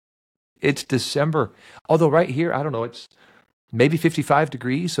It's December. Although right here, I don't know, it's maybe 55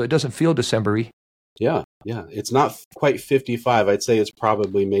 degrees, so it doesn't feel December-y. Yeah. It's not quite 55. I'd say it's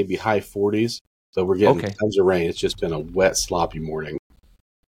probably maybe high 40s, but we're getting Okay. tons of rain. It's just been a wet, sloppy morning.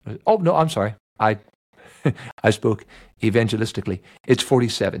 Oh, no, I'm sorry. I spoke evangelistically. It's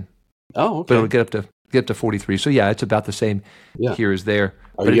 47, Oh, but it'll okay. get up to 43. So yeah, it's about the same Yeah. here as there.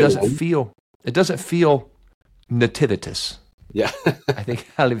 Are But you getting warm? it doesn't feel nativitous. Yeah. I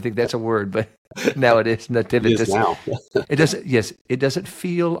don't even think that's a word, but now it is It is nativitous. now. It doesn't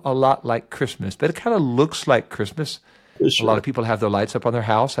feel a lot like Christmas, but it kind of looks like Christmas. For A lot sure. of people have their lights up on their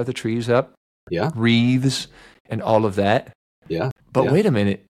house, have the trees up, Yeah. wreaths, and all of that. Yeah. But Yeah. wait a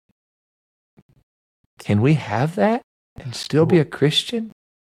minute. Can we have that and still be a Christian?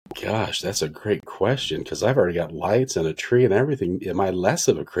 Gosh, that's a great question because I've already got lights and a tree and everything. Am I less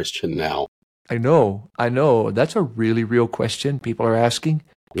of a Christian now? I know. That's a really real question people are asking.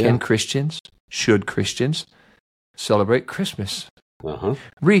 Yeah. Should Christians celebrate Christmas? Uh-huh.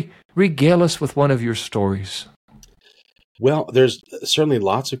 Regale us with one of your stories. Well, there's certainly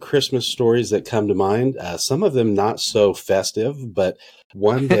lots of Christmas stories that come to mind. Some of them not so festive, but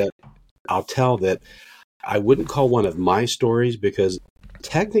one that I'll tell that I wouldn't call one of my stories because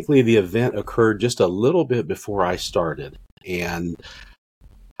technically the event occurred just a little bit before I started. And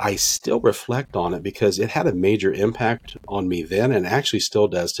I still reflect on it because it had a major impact on me then and actually still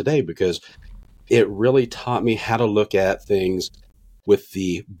does today because it really taught me how to look at things with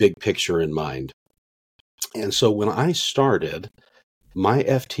the big picture in mind. And so when I started, my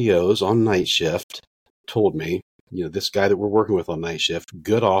FTOs on night shift told me, this guy that we're working with on night shift,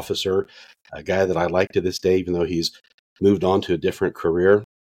 good officer, a guy that I like to this day, even though he's moved on to a different career,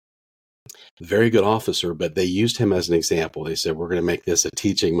 very good officer, but they used him as an example. They said, we're going to make this a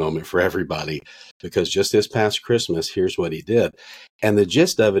teaching moment for everybody because just this past Christmas, here's what he did. And the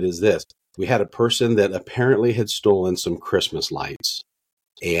gist of it is this. We had a person that apparently had stolen some Christmas lights.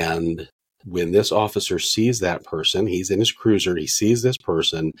 And when this officer sees that person, he's in his cruiser, he sees this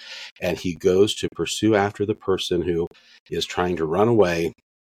person, and he goes to pursue after the person who is trying to run away,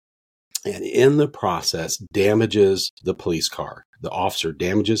 and in the process damages the police car. The officer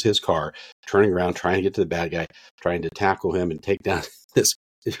damages his car, turning around, trying to get to the bad guy, trying to tackle him and take down this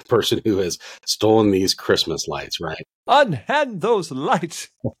person who has stolen these Christmas lights, right? Unhand those lights,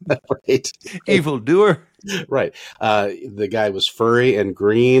 Right. evildoer. Right. The guy was furry and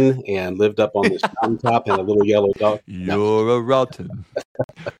green and lived up on this mountaintop and a little yellow dog. No, You're a rotten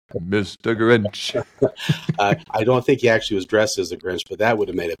Mr. Grinch. I don't think he actually was dressed as a Grinch, but that would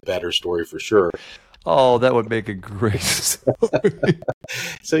have made a better story for sure. Oh, that would make a great story.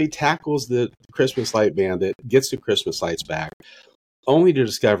 So he tackles the Christmas light bandit, gets the Christmas lights back, only to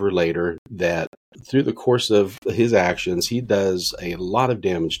discover later that through the course of his actions, he does a lot of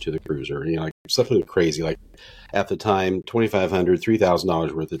damage to the cruiser. Like something crazy, like at the time, $2,500,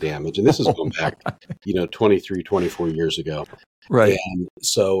 $3,000 worth of damage. And this is going back, 23, 24 years ago. Right. And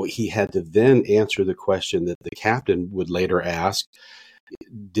so he had to then answer the question that the captain would later ask,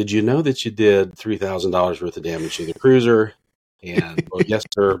 did you know that you did $3,000 worth of damage to the cruiser? And, well, yes,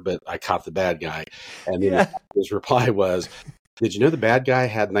 sir, but I caught the bad guy. And then his reply was, did you know the bad guy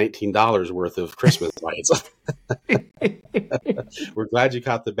had $19 worth of Christmas lights? We're glad you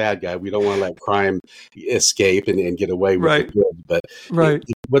caught the bad guy. We don't want to let crime escape and get away with the good. But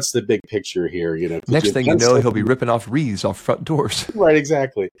what's the big picture here? Next thing you know, he'll be ripping off wreaths off front doors. Right,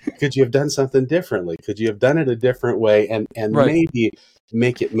 exactly. Could you have done something differently? Could you have done it a different way and maybe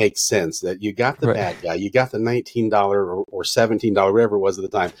make it make sense that you got the bad guy, you got the $19 or $17, whatever it was at the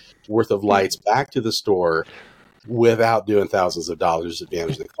time, worth of lights back to the store without doing thousands of dollars of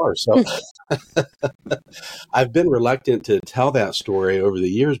damage to the car. So I've been reluctant to tell that story over the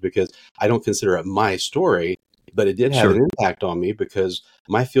years because I don't consider it my story, but it did have an impact on me because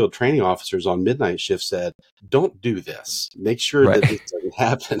my field training officers on midnight shift said, don't do this. Make sure that this doesn't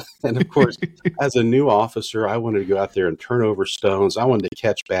happen. And of course, as a new officer, I wanted to go out there and turn over stones. I wanted to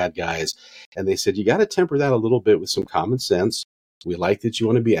catch bad guys. And they said, you got to temper that a little bit with some common sense. We like that you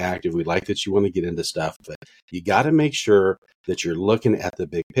want to be active. We like that you want to get into stuff, but you got to make sure that you're looking at the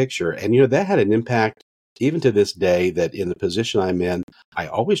big picture. And, that had an impact even to this day, that in the position I'm in, I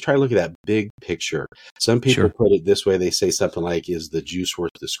always try to look at that big picture. Some people put it this way. They say something like, is the juice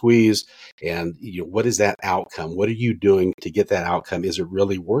worth the squeeze? And what is that outcome? What are you doing to get that outcome? Is it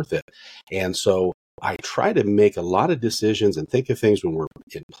really worth it? And so I try to make a lot of decisions and think of things when we're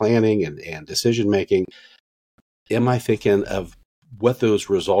in planning and decision making. Am I thinking of what those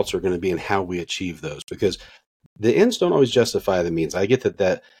results are going to be and how we achieve those? Because the ends don't always justify the means. I get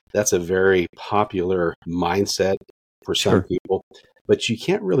that's a very popular mindset for some people, but you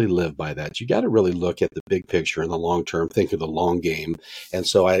can't really live by that. You got to really look at the big picture in the long term, think of the long game. And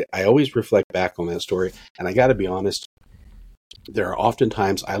so I always reflect back on that story. And I got to be honest, there are often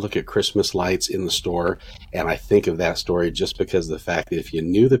times I look at Christmas lights in the store and I think of that story just because of the fact that if you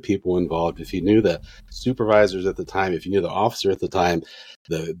knew the people involved, if you knew the supervisors at the time, if you knew the officer at the time,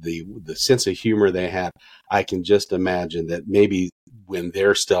 the sense of humor they had, I can just imagine that maybe when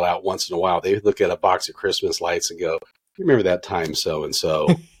they're still out once in a while, they look at a box of Christmas lights and go, "You remember that time so-and-so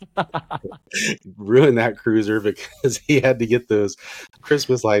ruined that cruiser because he had to get those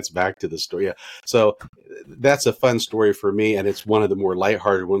Christmas lights back to the store." Yeah. So that's a fun story for me. And it's one of the more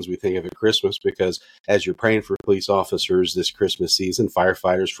lighthearted ones we think of at Christmas, because as you're praying for police officers this Christmas season,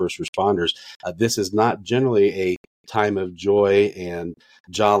 firefighters, first responders, this is not generally a time of joy and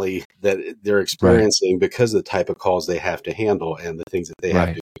jolly that they're experiencing because of the type of calls they have to handle and the things that they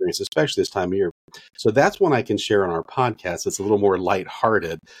have to experience, especially this time of year. So that's one I can share on our podcast. It's a little more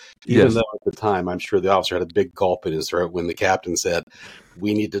lighthearted, even though at the time I'm sure the officer had a big gulp in his throat when the captain said,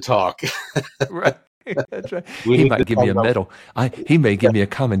 "We need to talk." Right. That's right. He might give me a medal. He may give me a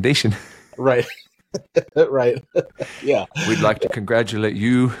commendation. Right. Right. Yeah. We'd like to congratulate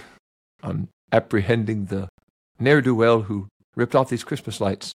you on apprehending the ne'er-do-well who ripped off these Christmas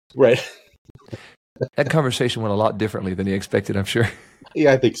lights. Right. That conversation went a lot differently than he expected, I'm sure.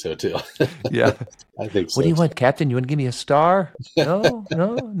 Yeah, I think so too. Yeah. I think so. What do you want, Captain? You want to give me a star? No,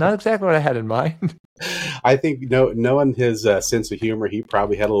 not exactly what I had in mind. I think knowing his sense of humor, he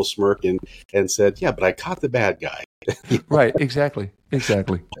probably had a little smirk and said, "Yeah, but I caught the bad guy." Right, exactly.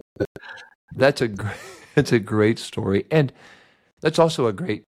 That's a great story. And that's also a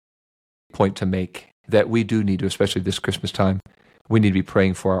great point to make, that we do need to, especially this Christmas time, we need to be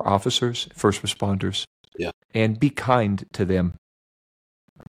praying for our officers, first responders, and be kind to them.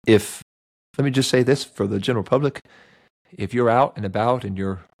 Let me just say this for the general public, if you're out and about and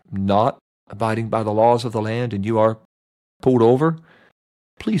you're not abiding by the laws of the land and you are pulled over,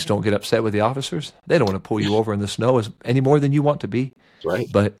 please don't get upset with the officers. They don't want to pull you over in the snow any more than you want to be. Right.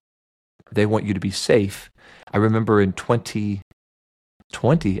 But they want you to be safe. I remember in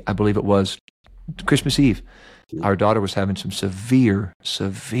 2020, I believe it was, Christmas Eve, our daughter was having some severe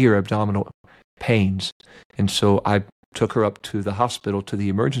abdominal pains. And so I took her up to the hospital, to the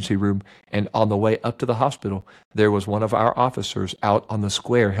emergency room, and on the way up to the hospital, there was one of our officers out on the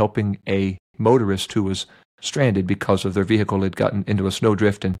square helping a motorist who was stranded because of their vehicle had gotten into a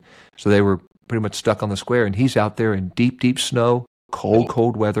snowdrift, and so they were pretty much stuck on the square, and he's out there in deep snow,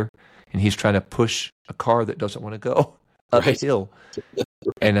 cold weather, and he's trying to push a car that doesn't want to go up a hill.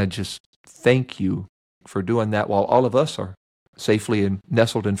 And I just thank you for doing that while all of us are safely and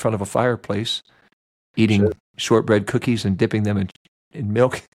nestled in front of a fireplace, eating shortbread cookies and dipping them in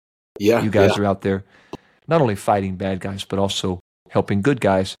milk. Yeah, you guys are out there not only fighting bad guys, but also helping good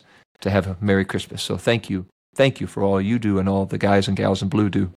guys to have a Merry Christmas. So thank you. Thank you for all you do and all the guys and gals in blue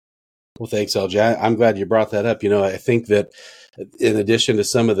do. Well, thanks, LJ. I'm glad you brought that up. I think that in addition to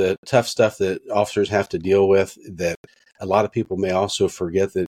some of the tough stuff that officers have to deal with, that a lot of people may also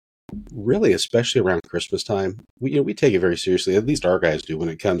forget that really, especially around Christmas time, we take it very seriously. At least our guys do when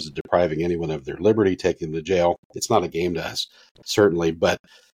it comes to depriving anyone of their liberty, taking them to jail. It's not a game to us, certainly. But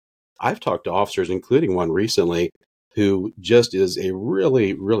I've talked to officers, including one recently, who just is a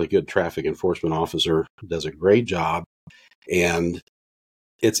really, really good traffic enforcement officer, does a great job. And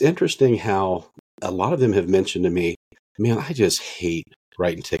it's interesting how a lot of them have mentioned to me, "Man, I just hate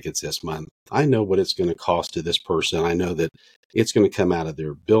writing tickets this month. I know what it's going to cost to this person. I know that it's going to come out of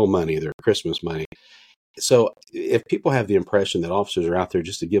their bill money, their Christmas money." So if people have the impression that officers are out there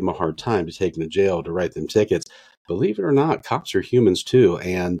just to give them a hard time, to take them to jail, to write them tickets, believe it or not, cops are humans too.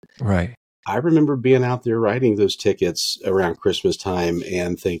 And I remember being out there writing those tickets around Christmas time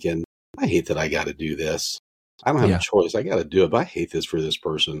and thinking, I hate that I got to do this. I don't have a choice. I got to do it, but I hate this for this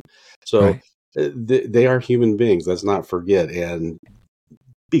person. So they are human beings. Let's not forget. And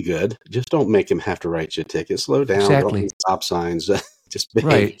be good. Just don't make them have to write you a ticket. Slow down. Don't need stop signs. Just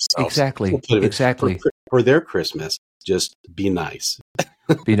behave yourselves. Exactly. For their Christmas, just be nice.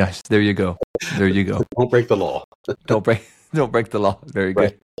 Be nice. There you go. Don't break the law. Don't break the law. Very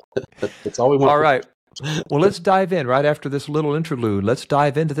good. That's all we want. All right. Well, let's dive in right after this little interlude. Let's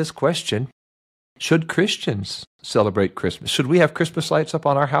dive into this question. Should Christians celebrate Christmas? Should we have Christmas lights up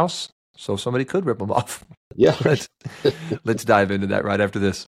on our house so somebody could rip them off? Yeah. Let's dive into that right after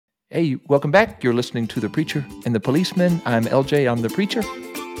this. Hey, welcome back. You're listening to The Preacher and the Policeman. I'm LJ. I'm the preacher.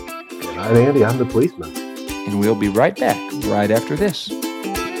 And I'm Andy. I'm the policeman. And we'll be right back right after this.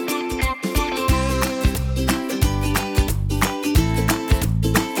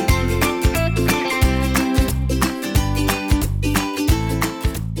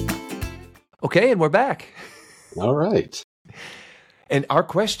 Okay, and we're back. All right. And our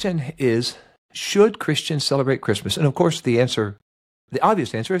question is, should Christians celebrate Christmas? And of course, the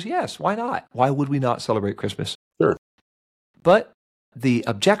obvious answer is yes. Why not? Why would we not celebrate Christmas? Sure. But the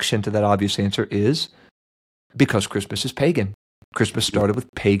objection to that obvious answer is because Christmas is pagan. Christmas started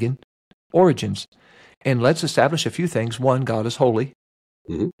with pagan origins. And let's establish a few things. One, God is holy.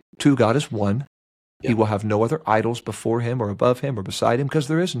 Mm-hmm. Two, God is one. Yeah. He will have no other idols before him or above him or beside him, because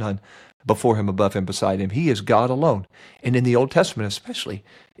there is none before him, above him, beside him. He is God alone. And in the Old Testament especially,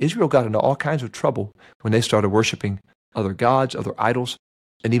 Israel got into all kinds of trouble when they started worshiping other gods, other idols.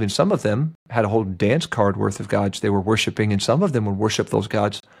 And even some of them had a whole dance card worth of gods they were worshiping, and some of them would worship those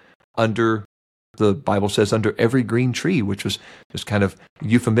gods under, the Bible says, under every green tree, which was just kind of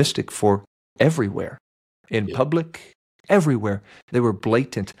euphemistic for everywhere. In public, everywhere. They were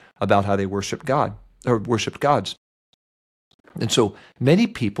blatant about how they worshiped God, or worshiped gods. And so many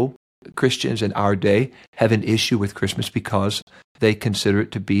people, Christians in our day, have an issue with Christmas because they consider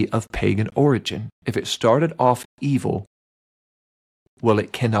it to be of pagan origin. If it started off evil, well,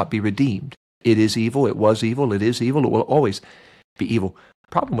 it cannot be redeemed. It is evil, it was evil, it is evil, it will always be evil.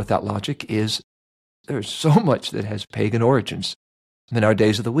 Problem with that logic is there's so much that has pagan origins in our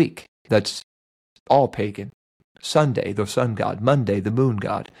days of the week. That's all pagan. Sunday, the sun god. Monday, the moon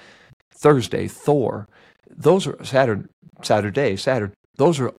god. Thursday, Thor. Those are Saturn.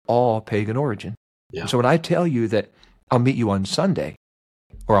 Those are all pagan origin. Yeah. So when I tell you that I'll meet you on Sunday,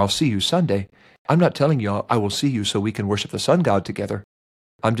 or I'll see you Sunday, I'm not telling you I will see you so we can worship the sun god together.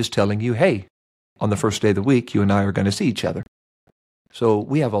 I'm just telling you, hey, on the first day of the week, you and I are going to see each other. So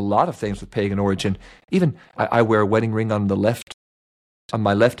we have a lot of things with pagan origin. Even I wear a wedding ring on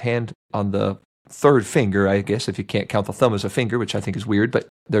my left hand, on the third finger, I guess, if you can't count the thumb as a finger, which I think is weird, but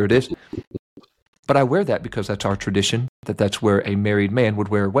there it is. But I wear that because that's our tradition, that's where a married man would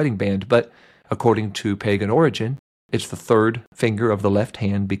wear a wedding band. But according to pagan origin, it's the third finger of the left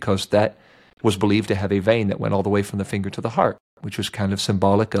hand because that was believed to have a vein that went all the way from the finger to the heart, which was kind of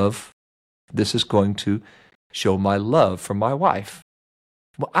symbolic of, this is going to show my love for my wife.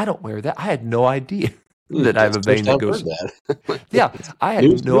 Well, I don't wear that. I had no idea that I have a vein that goes. Yeah, I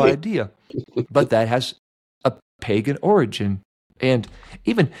had no idea. But that has a pagan origin. And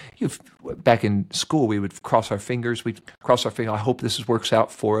even back in school, we would cross our fingers. We'd cross our fingers. I hope this works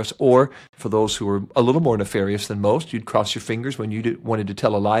out for us. Or for those who are a little more nefarious than most, you'd cross your fingers when you wanted to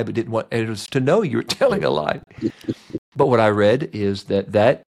tell a lie, but didn't want others to know you were telling a lie. But what I read is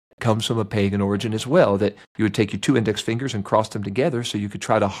that comes from a pagan origin as well, that you would take your two index fingers and cross them together so you could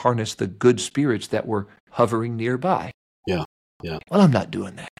try to harness the good spirits that were hovering nearby. Yeah. Well, I'm not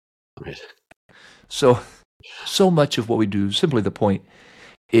doing that. Right. So much of what we do, simply the point,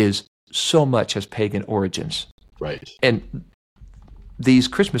 is so much has pagan origins. Right. And these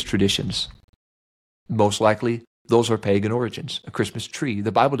Christmas traditions, most likely, those are pagan origins. A Christmas tree.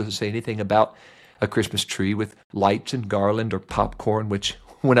 The Bible doesn't say anything about a Christmas tree with lights and garland or popcorn, which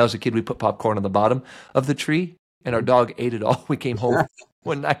when I was a kid, we put popcorn on the bottom of the tree, and our dog ate it all. We came home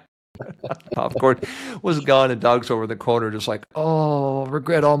one night. Popcorn was gone, and dogs over in the corner just like, oh,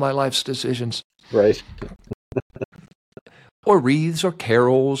 regret all my life's decisions. Right. Or wreaths or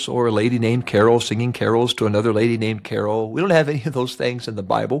carols, or a lady named Carol singing carols to another lady named Carol. We don't have any of those things in the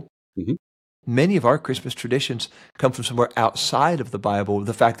Bible. Mm-hmm. Many of our Christmas traditions come from somewhere outside of the Bible.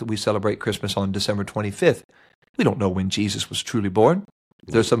 The fact that we celebrate Christmas on December 25th, we don't know when Jesus was truly born.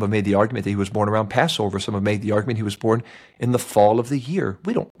 Some have made the argument that he was born around Passover. Some have made the argument he was born in the fall of the year.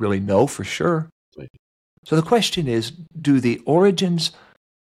 We don't really know for sure. Right. So the question is, do the origins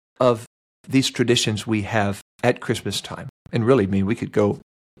of these traditions we have at Christmas time, and really, we could go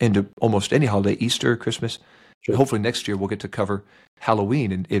into almost any holiday, Easter, Christmas. Sure. Hopefully next year we'll get to cover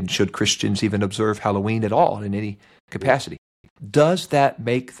Halloween, and should Christians even observe Halloween at all in any capacity? Does that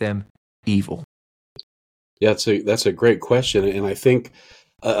make them evil? Yeah, that's a great question, and I think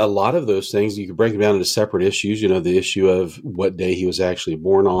a lot of those things you could break them down into separate issues. The issue of what day he was actually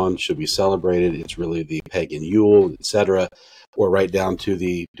born on, should we celebrate it? It's really the pagan Yule, etc., or right down to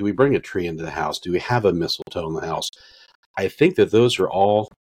do we bring a tree into the house? Do we have a mistletoe in the house? I think that those are all,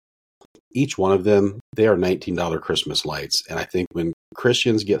 each one of them, they are $19 Christmas lights, and I think when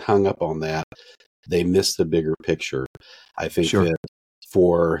Christians get hung up on that, they miss the bigger picture. I think that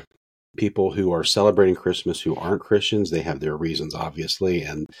for people who are celebrating Christmas who aren't Christians, they have their reasons, obviously,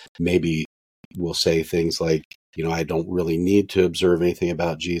 and maybe will say things like, I don't really need to observe anything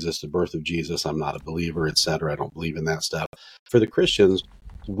about Jesus, the birth of Jesus. I'm not a believer, etc. I don't believe in that stuff. For the Christians,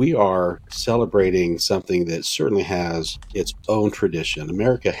 we are celebrating something that certainly has its own tradition.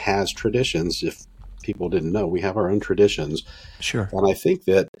 America has traditions. If people didn't know, we have our own traditions. Sure. And I think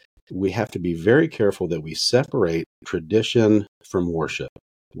that we have to be very careful that we separate tradition from worship.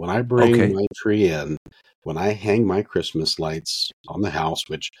 When I bring Okay. my tree in, when I hang my Christmas lights on the house,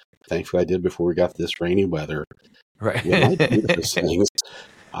 which thankfully I did before we got this rainy weather, Right. when I do those things,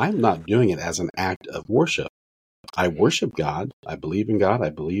 I'm not doing it as an act of worship. I worship God. I believe in God. I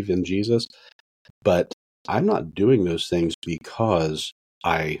believe in Jesus. But I'm not doing those things because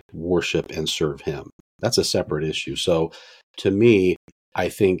I worship and serve Him. That's a separate issue. So to me, I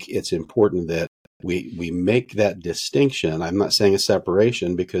think it's important that we make that distinction. I'm not saying a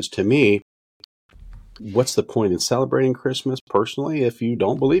separation, because to me, what's the point in celebrating Christmas personally if you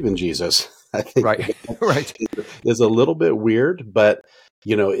don't believe in Jesus? I think Right. Right. is a little bit weird, but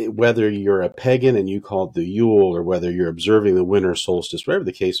whether you're a pagan and you call it the Yule, or whether you're observing the winter solstice, whatever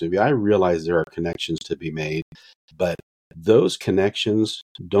the case may be, I realize there are connections to be made, but those connections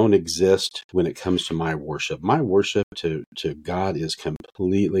don't exist when it comes to my worship. My worship to God is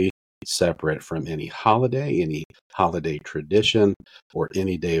completely separate from any holiday tradition, or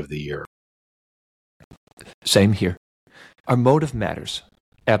any day of the year. Same here. Our motive matters.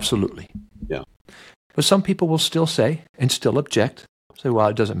 Absolutely. Yeah. But some people will still say and still object. Say, well,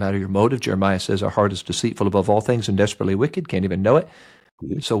 it doesn't matter your motive. Jeremiah says our heart is deceitful above all things and desperately wicked, can't even know it.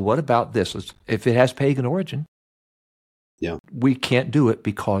 Mhm. So what about this? If it has pagan origin, Yeah. we can't do it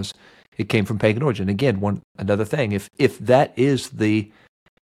because it came from pagan origin. Again, another thing, if that is the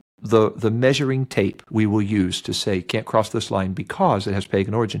measuring tape we will use to say can't cross this line because it has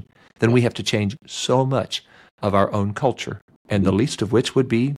pagan origin, then we have to change so much of our own culture, and the least of which would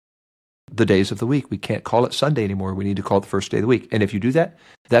be the days of the week. We can't call it Sunday anymore. We need to call it the first day of the week. And if you do that,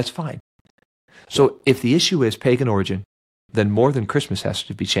 that's fine. So if the issue is pagan origin, then more than Christmas has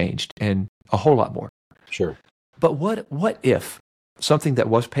to be changed, and a whole lot more. Sure. But what if something that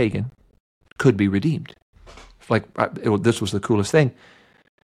was pagan could be redeemed? This was the coolest thing.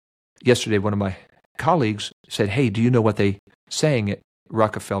 Yesterday, one of my colleagues said, hey, do you know what they sang at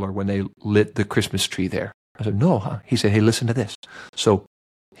Rockefeller when they lit the Christmas tree there? I said, no, huh? He said, hey, listen to this. So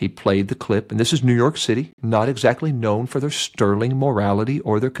he played the clip, and this is New York City, not exactly known for their sterling morality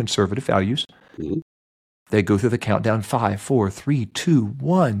or their conservative values. Mm-hmm. They go through the countdown, 5, 4, 3, 2,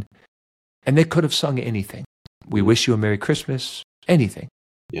 1, and they could have sung anything. We wish you a Merry Christmas, anything.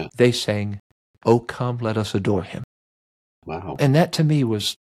 Yeah. They sang, oh, come, let us adore him. Wow. And that to me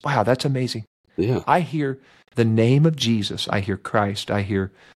was, wow, that's amazing. Yeah. I hear the name of Jesus. I hear Christ. I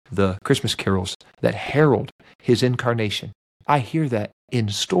hear the Christmas carols that herald his incarnation. I hear that in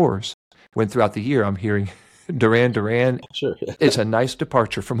stores when throughout the year I'm hearing Duran Duran. Sure. It's a nice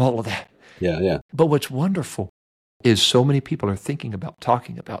departure from all of that. Yeah, yeah. But what's wonderful is so many people are thinking about,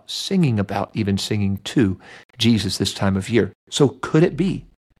 talking about, singing about, even singing to Jesus this time of year. So could it be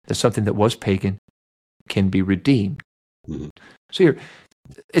that something that was pagan can be redeemed? Mm-hmm. So here,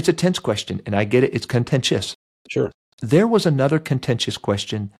 it's a tense question, and I get it, it's contentious. Sure. There was another contentious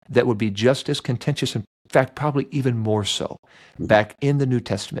question that would be just as contentious, in fact, probably even more so, back in the New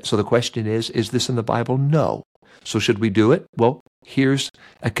Testament. So the question is this in the Bible? No. So should we do it? Well, here's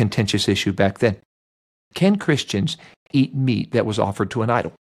a contentious issue back then. Can Christians eat meat that was offered to an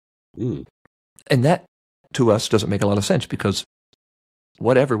idol? Mm. And that, to us, doesn't make a lot of sense, because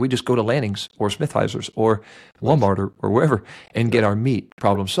whatever, we just go to Lanning's or Smithheiser's or Walmart or wherever and get our meat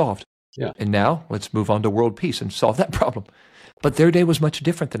problem solved. Yeah. And now let's move on to world peace and solve that problem. But their day was much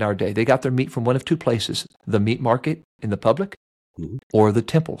different than our day. They got their meat from one of two places: the meat market in the public or the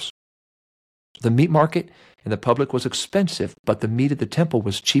temples. The meat market in the public was expensive, but the meat at the temple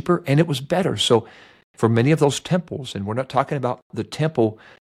was cheaper and it was better. So for many of those temples, and we're not talking about the temple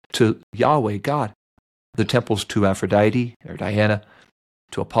to Yahweh, God, the temples to Aphrodite or Diana,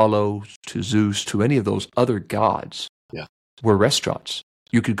 to Apollo, to Zeus, to any of those other gods, were restaurants.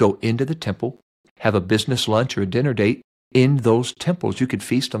 You could go into the temple, have a business lunch or a dinner date in those temples. You could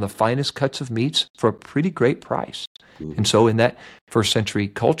feast on the finest cuts of meats for a pretty great price. And so in that first century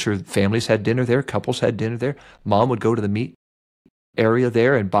culture, families had dinner there, couples had dinner there. Mom would go to the meat area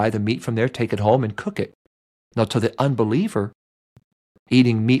there and buy the meat from there, take it home and cook it. Now, to the unbeliever,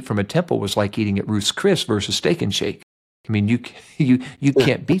 eating meat from a temple was like eating at Ruth's Chris versus Steak and Shake. I mean, you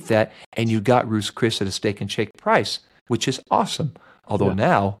can't beat that, and you got Ruth's Chris at a Steak and Shake price, which is awesome. Although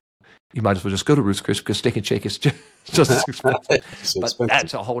now, you might as well just go to Ruth's Chris, because Steak and Shake is just as expensive. But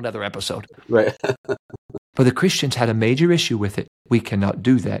that's a whole other episode. Right. But the Christians had a major issue with it. We cannot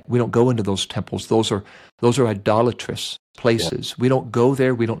do that. We don't go into those temples. Those are idolatrous places. We don't go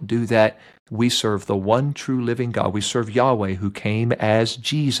there. We don't do that. We serve the one true living God. We serve Yahweh, who came as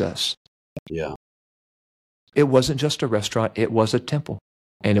Jesus. Yeah. It wasn't just a restaurant. It was a temple.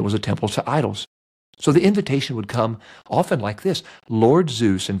 And it was a temple to idols. So the invitation would come often like this. Lord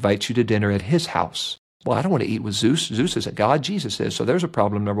Zeus invites you to dinner at his house. Well, I don't want to eat with Zeus. Zeus isn't God, Jesus is. So there's a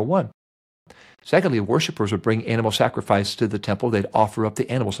problem, number one. Secondly, worshipers would bring animal sacrifice to the temple. They'd offer up the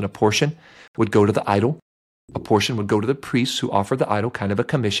animals, and a portion would go to the idol. A portion would go to the priests who offered the idol, kind of a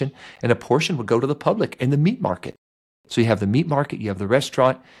commission, and a portion would go to the public in the meat market. So you have the meat market, you have the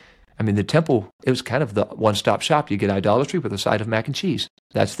restaurant. I mean, the temple, it was kind of the one-stop shop. You get idolatry with a side of mac and cheese.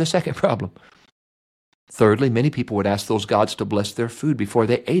 That's the second problem. Thirdly, many people would ask those gods to bless their food before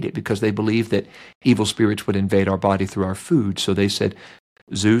they ate it because they believed that evil spirits would invade our body through our food. So they said,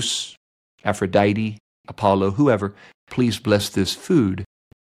 Zeus, Aphrodite, Apollo, whoever, please bless this food.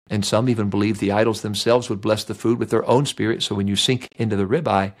 And some even believed the idols themselves would bless the food with their own spirit. So when you sink into the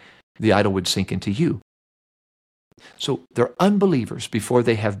ribeye, the idol would sink into you. So they're unbelievers before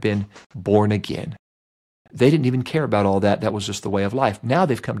they have been born again. They didn't even care about all that. That was just the way of life. Now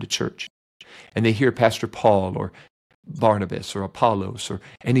they've come to church. And they hear Pastor Paul or Barnabas or Apollos or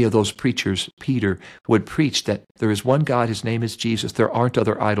any of those preachers, Peter, would preach that there is one God, his name is Jesus, there aren't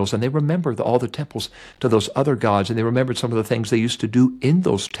other idols. And they remember all the temples to those other gods, and they remembered some of the things they used to do in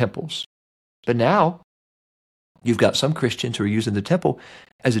those temples. But now, you've got some Christians who are using the temple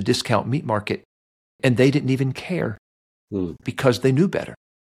as a discount meat market, and they didn't even care because they knew better.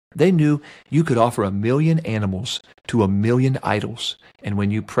 They knew you could offer 1 million animals to 1 million idols. And when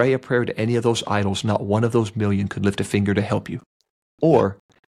you pray a prayer to any of those idols, not one of those million could lift a finger to help you or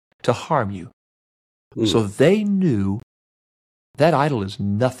to harm you. So they knew that idol is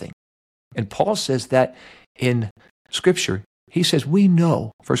nothing. And Paul says that in Scripture. He says, we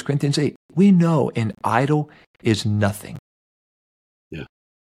know, 1 Corinthians 8, we know an idol is nothing. Yeah.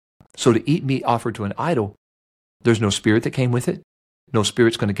 So to eat meat offered to an idol, there's no spirit that came with it. No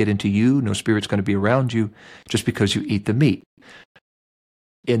spirit's going to get into you. No spirit's going to be around you just because you eat the meat.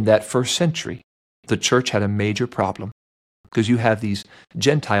 In that first century, the church had a major problem because you have these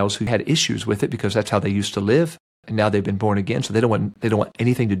Gentiles who had issues with it because that's how they used to live, and now they've been born again, so they don't want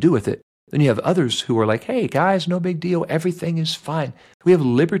anything to do with it. Then you have others who are like, hey, guys, no big deal. Everything is fine. We have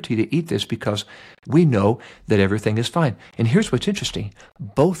liberty to eat this because we know that everything is fine. And here's what's interesting.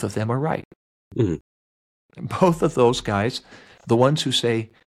 Both of them are right. Mm-hmm. Both of those guys, the ones who say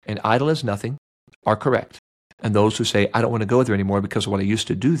an idol is nothing, are correct. And those who say, I don't want to go there anymore because of what I used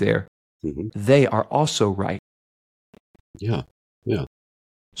to do there, they are also right. Yeah.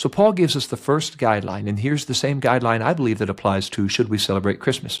 So Paul gives us the first guideline, and here's the same guideline I believe that applies to should we celebrate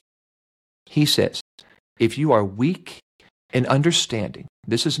Christmas. He says, if you are weak in understanding,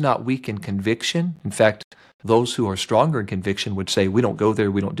 this is not weak in conviction. In fact, those who are stronger in conviction would say, we don't go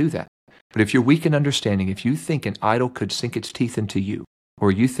there, we don't do that. But if you're weak in understanding, if you think an idol could sink its teeth into you,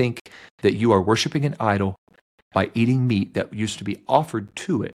 or you think that you are worshiping an idol by eating meat that used to be offered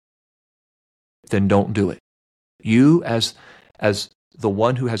to it, then don't do it. You, as the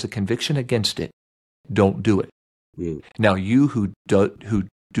one who has a conviction against it, don't do it. Now, you who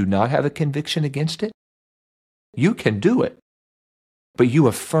do not have a conviction against it, you can do it, but you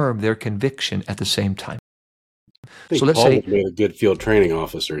affirm their conviction at the same time. So let's say Paul made a good field training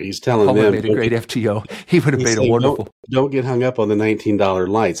officer. He's telling Paul them, made a great FTO. He would have made a wonderful. Don't get hung up on the $19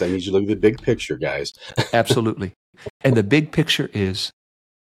 lights. I need you to look at the big picture, guys. Absolutely, and the big picture is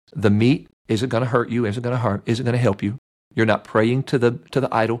the meat isn't going to hurt you, isn't going to help you. You're not praying to the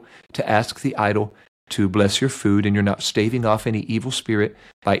idol to ask the idol to bless your food, and you're not staving off any evil spirit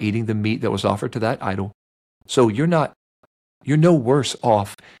by eating the meat that was offered to that idol. So you're no worse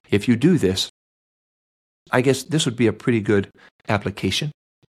off if you do this. I guess this would be a pretty good application.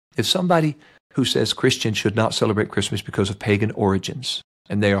 If somebody who says Christians should not celebrate Christmas because of pagan origins,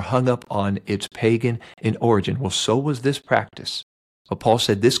 and they are hung up on its pagan in origin, well, so was this practice. But Paul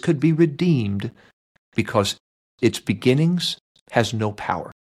said this could be redeemed because its beginnings has no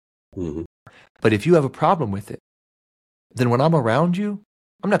power. But if you have a problem with it, then when I'm around you,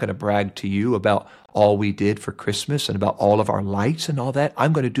 I'm not going to brag to you about all we did for Christmas and about all of our lights and all that.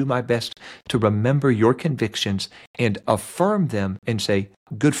 I'm going to do my best to remember your convictions and affirm them and say,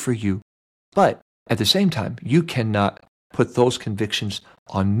 good for you. But at the same time, you cannot put those convictions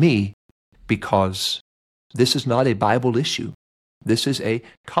on me because this is not a Bible issue. This is a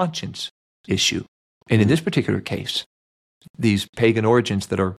conscience issue. And in this particular case, these pagan origins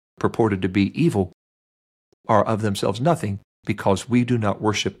that are purported to be evil are of themselves nothing, because we do not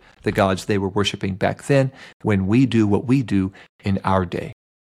worship the gods they were worshiping back then when we do what we do in our day.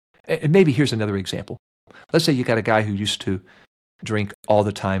 And maybe here's another example. Let's say you got a guy who used to drink all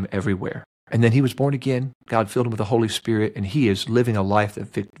the time everywhere, and then he was born again, God filled him with the Holy Spirit, and he is living a life of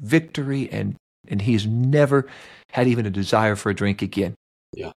victory, and he's never had even a desire for a drink again.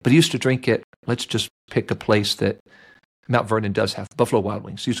 Yeah. But he used to drink at let's just pick a place that Mount Vernon does have, Buffalo Wild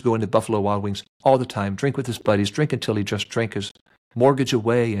Wings. He used to go into Buffalo Wild Wings all the time, drink with his buddies, drink until he just drank his mortgage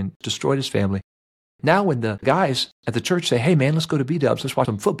away and destroyed his family. Now when the guys at the church say, hey man, let's go to B-Dubs, let's watch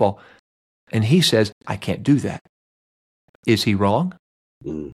some football, and he says, I can't do that. Is he wrong?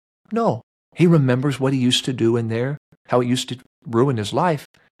 No. He remembers what he used to do in there, how it used to ruin his life.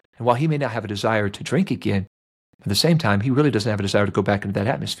 And while he may not have a desire to drink again, at the same time, he really doesn't have a desire to go back into that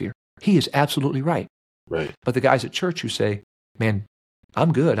atmosphere. He is absolutely right. Right. But the guys at church who say, man,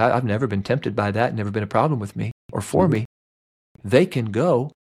 I'm good. I've never been tempted by that, never been a problem with me or for me. They can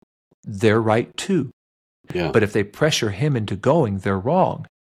go. They're right too. Yeah. But if they pressure him into going, they're wrong.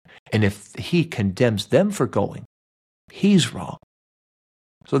 And if he condemns them for going, he's wrong.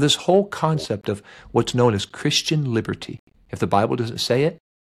 So this whole concept of what's known as Christian liberty, if the Bible doesn't say it,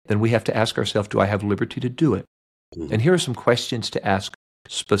 then we have to ask ourselves, do I have liberty to do it? And here are some questions to ask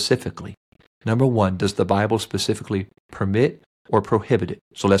specifically. Number one, does the Bible specifically permit or prohibit it?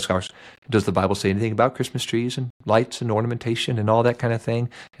 So let's ask, does the Bible say anything about Christmas trees and lights and ornamentation and all that kind of thing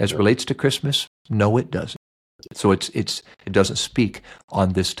as relates to Christmas? No, it doesn't. So it doesn't speak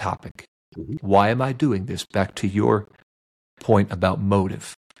on this topic. Why am I doing this? Back to your point about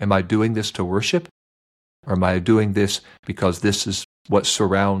motive. Am I doing this to worship? Or am I doing this because this is what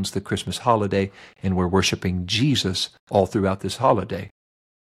surrounds the Christmas holiday and we're worshiping Jesus all throughout this holiday?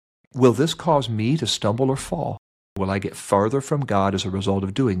 Will this cause me to stumble or fall? Will I get farther from God as a result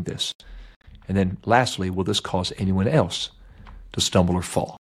of doing this? And then lastly, will this cause anyone else to stumble or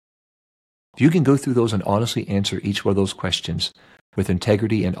fall? If you can go through those and honestly answer each one of those questions with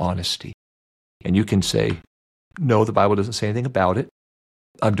integrity and honesty, and you can say, no, the Bible doesn't say anything about it.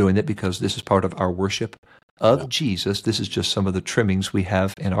 I'm doing it because this is part of our worship of Jesus. This is just some of the trimmings we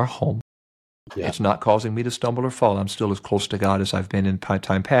have in our home. Yeah. It's not causing me to stumble or fall. I'm still as close to God as I've been in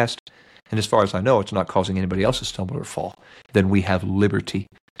time past. And as far as I know, it's not causing anybody else to stumble or fall. Then we have liberty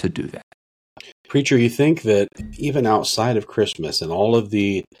to do that. Preacher, you think that even outside of Christmas and all of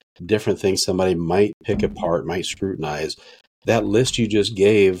the different things somebody might pick apart, might scrutinize, that list you just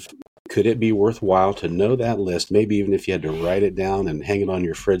gave, could it be worthwhile to know that list, maybe even if you had to write it down and hang it on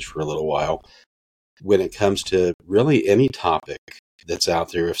your fridge for a little while, when it comes to really any topic that's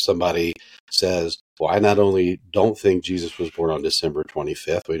out there? If somebody says, well, I not only don't think Jesus was born on December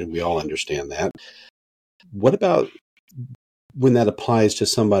 25th, we all understand that. What about when that applies to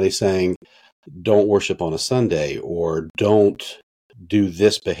somebody saying, don't worship on a Sunday, or don't do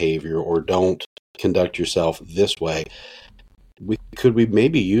this behavior, or don't conduct yourself this way? Could we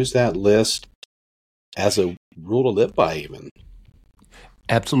maybe use that list as a rule to live by even?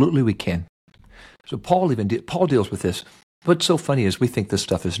 Absolutely we can. So Paul deals with this. What's so funny is we think this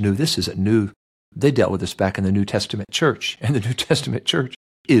stuff is new. This isn't new. They dealt with this back in the New Testament church, and the New Testament church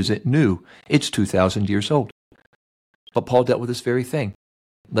isn't new. It's 2,000 years old. But Paul dealt with this very thing.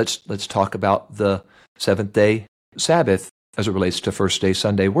 Let's talk about the seventh-day Sabbath as it relates to first-day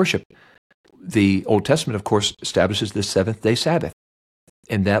Sunday worship. The Old Testament, of course, establishes the seventh-day Sabbath,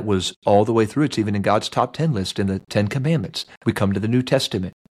 and that was all the way through. It's even in God's top 10 list in the 10 Commandments. We come to the New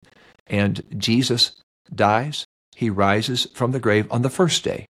Testament, and Jesus dies. He rises from the grave on the first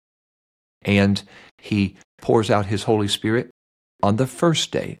day, and he pours out his Holy Spirit on the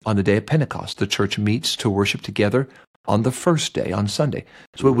first day, on the day of Pentecost. The church meets to worship together on the first day, on Sunday.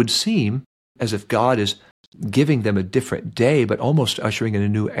 So it would seem as if God is giving them a different day, but almost ushering in a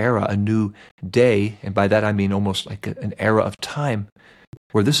new era, a new day. And by that I mean almost like an era of time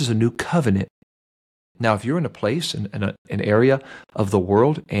where this is a new covenant. Now, if you're in a place, in an area of the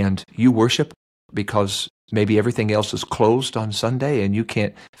world, and you worship because maybe everything else is closed on Sunday and you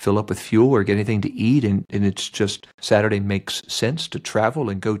can't fill up with fuel or get anything to eat, and it's just Saturday makes sense to travel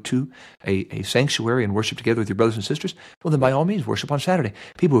and go to a sanctuary and worship together with your brothers and sisters, well, then by all means, worship on Saturday.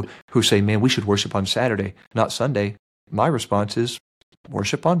 People who say, man, we should worship on Saturday, not Sunday, my response is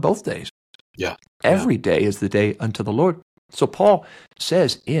worship on both days. Yeah. Every day is the day unto the Lord. So Paul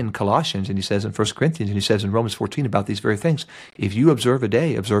says in Colossians, and he says in 1 Corinthians, and he says in Romans 14 about these very things. If you observe a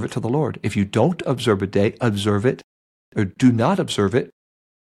day, observe it to the Lord. If you don't observe a day, observe it, or do not observe it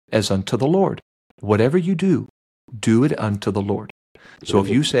as unto the Lord. Whatever you do, do it unto the Lord. So if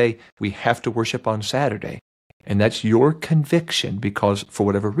you say we have to worship on Saturday, and that's your conviction because for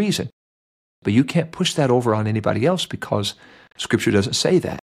whatever reason, but you can't push that over on anybody else because Scripture doesn't say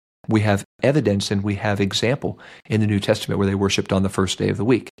that. We have evidence and we have example in the New Testament where they worshiped on the first day of the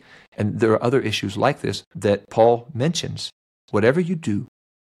week. And there are other issues like this that Paul mentions. Whatever you do,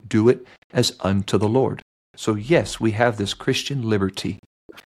 do it as unto the Lord. So yes, we have this Christian liberty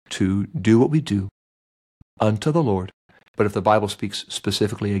to do what we do unto the Lord. But if the Bible speaks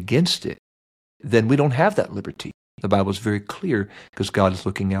specifically against it, then we don't have that liberty. The Bible is very clear because God is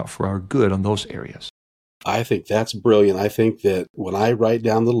looking out for our good on those areas. I think that's brilliant. I think that when I write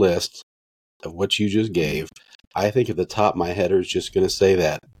down the list of what you just gave, I think at the top my header is just going to say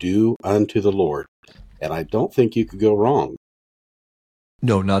that, do unto the Lord. And I don't think you could go wrong.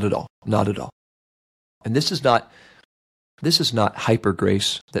 No, not at all. Not at all. And this is not hyper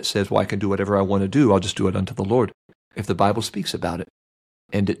grace that says, well, I can do whatever I want to do. I'll just do it unto the Lord. If the Bible speaks about it,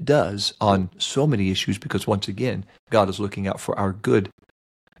 and it does on so many issues, because once again, God is looking out for our good,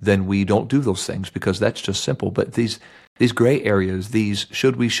 then we don't do those things because that's just simple. But these gray areas, these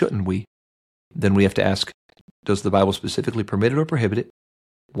should we, shouldn't we, then we have to ask, does the Bible specifically permit it or prohibit it?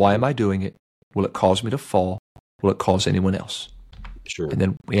 Why am I doing it? Will it cause me to fall? Will it cause anyone else? Sure. And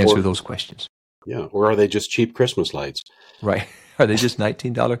then we answer those questions. Yeah. Or are they just cheap Christmas lights? Right. Are they just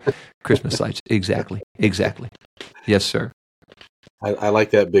 $19 Christmas lights? Exactly. Exactly. Yes, sir. I like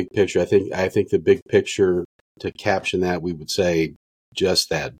that big picture. I think the big picture, to caption that, we would say just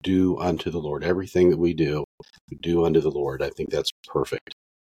that, do unto the Lord. Everything that we do unto the Lord. I think that's perfect.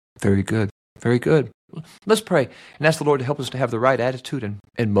 Very good. Very good. Let's pray and ask the Lord to help us to have the right attitude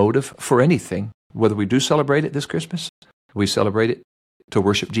and motive for anything, whether we do celebrate it this Christmas, we celebrate it to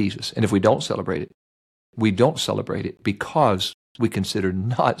worship Jesus. And if we don't celebrate it because we consider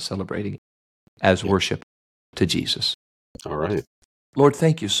not celebrating it as worship to Jesus. All right. Lord,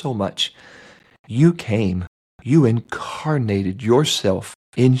 thank you so much. You came, you incarnated yourself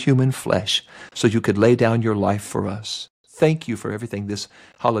in human flesh so you could lay down your life for us. Thank you for everything this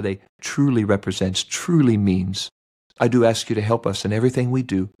holiday truly represents, truly means. I do ask you to help us in everything we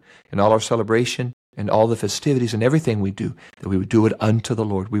do, in all our celebration and all the festivities and everything we do, that we would do it unto the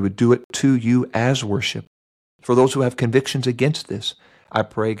Lord. We would do it to you as worship. For those who have convictions against this, I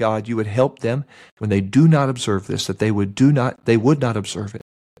pray, God, you would help them when they do not observe this, that they would not observe it.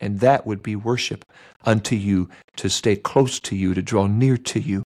 And that would be worship unto you, to stay close to you, to draw near to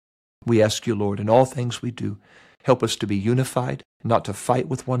you. We ask you, Lord, in all things we do, help us to be unified, not to fight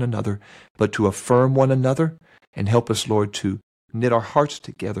with one another, but to affirm one another. And help us, Lord, to knit our hearts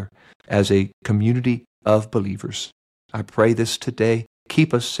together as a community of believers. I pray this today.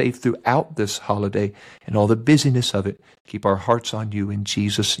 Keep us safe throughout this holiday and all the busyness of it. Keep our hearts on you in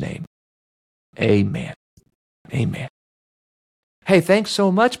Jesus' name. Amen. Amen. Hey, thanks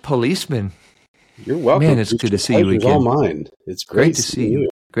so much, policeman. You're welcome. Man, it's good to see you again. All mine. It's great to see you.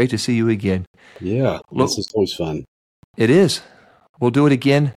 Great to see you again. Yeah, this is always fun. It is. We'll do it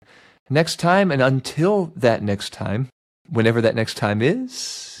again next time. And until that next time, whenever that next time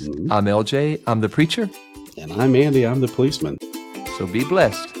is, I'm LJ. I'm the preacher. And I'm Andy. I'm the policeman. So be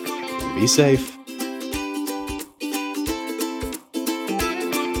blessed. And be safe.